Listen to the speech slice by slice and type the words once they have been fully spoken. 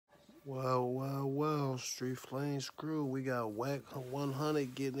Well, Street Flames crew. We got Wack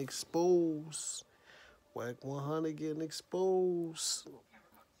 100 getting exposed. Wack 100 getting exposed.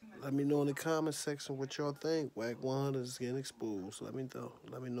 Let me know in the comment section what y'all think. Wack 100 is getting exposed. Let me know.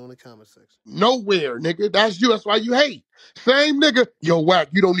 Let me know in the comment section. Nowhere, nigga. That's you. That's why you hate. Same nigga. Yo, Wack,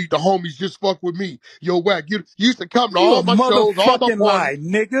 you don't need the homies. Just fuck with me. Yo, Wack, you used to come to You all a my shows, all my motherfucking parties. lie,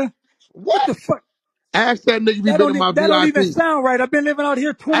 nigga. What What? the fuck? Ask that nigga if he been in my That don't even VIP. sound right. I've been living out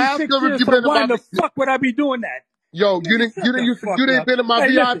here Ask 26 him if years, you so been in why my. in the fuck would I be doing that? Yo, Nigga, shut the fuck you didn't up. been in my Hey,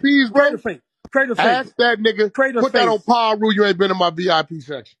 listen, VIPs, Crater bro. Face, Crater Face, Ask that nigga. Crater Put that on Face. power rule. You ain't been in my VIP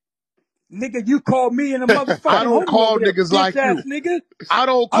section. Nigga, you called me and a I motherfucking don't homie call over there, niggas bitch like ass you. nigga. I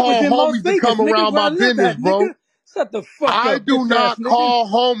don't I was call in Las homies to Vegas, come nigga, around where my I live business, at, bro. nigga. Shut the fuck I up, do bitch ass not nigga. call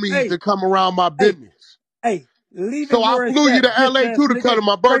homies Hey, to come around my hey, business. hey, leave So it I where it's flew you at, to bitch LA ass too to nigga. come to Hey,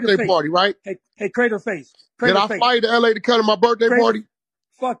 my Crater birthday Face. party, right? Hey, Crater Face, Did Crater I Face. fly you to LA to come to my birthday Crater, party?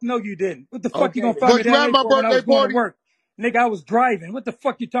 fuck no, you didn't. What the fuck you Okay. gonna fly me Was to you at LA my for when I birthday was going to party? work? Nigga, I was driving. What the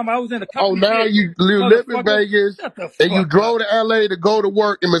fuck you talking about? I was in a Oh, company now vehicle, you live in motherfucker. Vegas Shut the and you fuck up. drove to LA to go to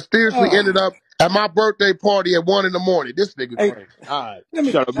work and mysteriously ended Oh, up at my birthday party at 1 in the morning. This nigga hey, crazy. All right. let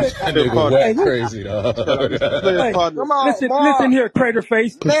me, Shut up, hey, Mr. That Player nigga Partner. hey, whack crazy, Shut up, Mr. dog. Player hey, Partner. Come on, listen Mark. here, Crater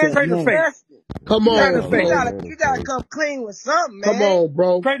Face, Crater Listen, Face, listen. Come Crater on, You Face, bro. gotta, Crater you gotta face. come clean with something, Come man. on,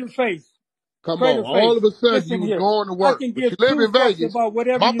 bro. Crater Face, Come on. Crater All of Face. a sudden, you Listen was here. going to I work, can but you give live two in fucks Vegas. about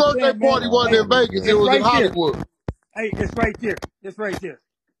whatever My you birthday saying, man. party wasn't Hey, in Oh Vegas. It it's was in right man. there. Hollywood. Hey, it's right there. It's right there.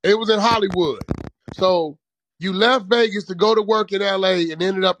 It was in Hollywood. So you left Vegas to go to work in LA and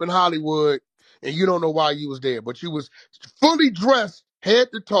ended up in Hollywood, and you don't know why you was there, but you was fully dressed head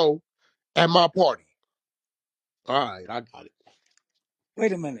to toe at my party. All right, I got it.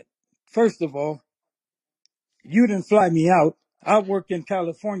 Wait a minute. First of all, you didn't fly me out. I work in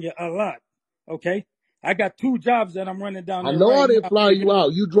California a lot. Okay? I got two jobs that I'm running down I there know right I didn't now, fly nigga. you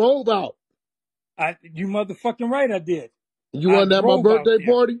out. You drove out. You motherfucking right I did. You I wasn't at my drove out birthday there.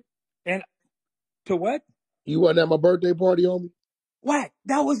 party? And to what? You wasn't at my birthday party, homie? Whack.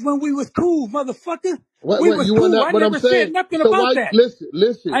 That was when we was cool, motherfucker. We What, was you wasn't cool. at, I but I'm never said saying, nothing so about why, that.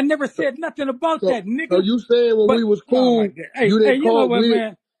 listen. I never said nothing about So, that, so nigga. you saying when we But was oh my cool, god. you Hey, didn't you know call what, we.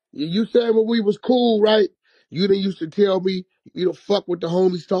 man? You saying when we was cool, right? You didn't used to tell me you don't fuck what the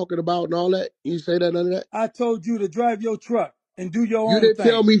homies talking about and all that. You say that none of that. I told you to drive your truck and do your You own didn't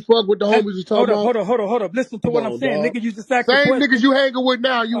tell thing. me fuck what the homies was talking about. Hold up. Listen to Come what I'm on, saying, dog. nigga. You just asked a Same niggas question. you hanging with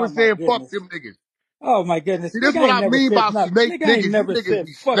now. You Oh was my saying fuck goodness. them niggas. Oh my goodness. See, this Nigga, is I what ain't I never mean said by nothing. snake Nigga, I ain't niggas. You never niggas said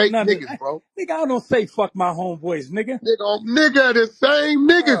be fuck snake none of niggas, bro. Nigga, I don't say fuck my homeboys, nigga. Nigga, the same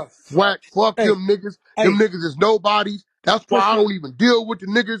niggas. Oh fuck. Whack, fuck Hey, them niggas. Them hey, niggas is nobodies. That's why push I your don't even deal with the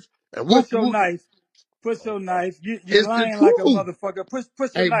niggas. And whoop push de your whoop. knife. Push your knife. You It's the lying like a truth. motherfucker.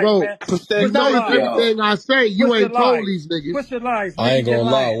 Push your Hey, knife, bro, man. Push you that Push your notice knife, lies. y'all. everything I say. You Push your ain't told lies. these niggas. Push your lies, I nigga. ain't You're gonna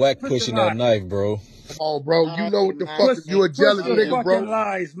lie, lying. Wack Push your pushing that lies. knife, bro. Come on, bro. You Hey, know what the fuck man. Push if you a push jealous your Yeah, nigga, fucking bro. man.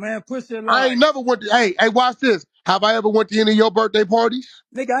 lies, man. Push your I ain't lies. never went to, hey, watch this. Have I ever went to any of your birthday parties?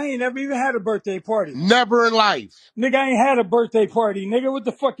 Nigga, I ain't never even had a birthday party. Never in life. Nigga, I ain't had a birthday party. Nigga, what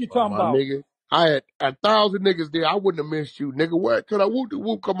the fuck you Oh, talking my about? nigga. I had 1,000 niggas there. I wouldn't have missed you, nigga. What? Could I whoop the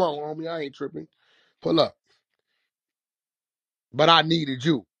whoop? Come on, homie. I ain't tripping. Pull up. But I needed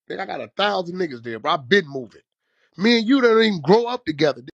you. Nigga, I got 1,000 niggas there, bro. I been moving. Me and you don't even grow up together.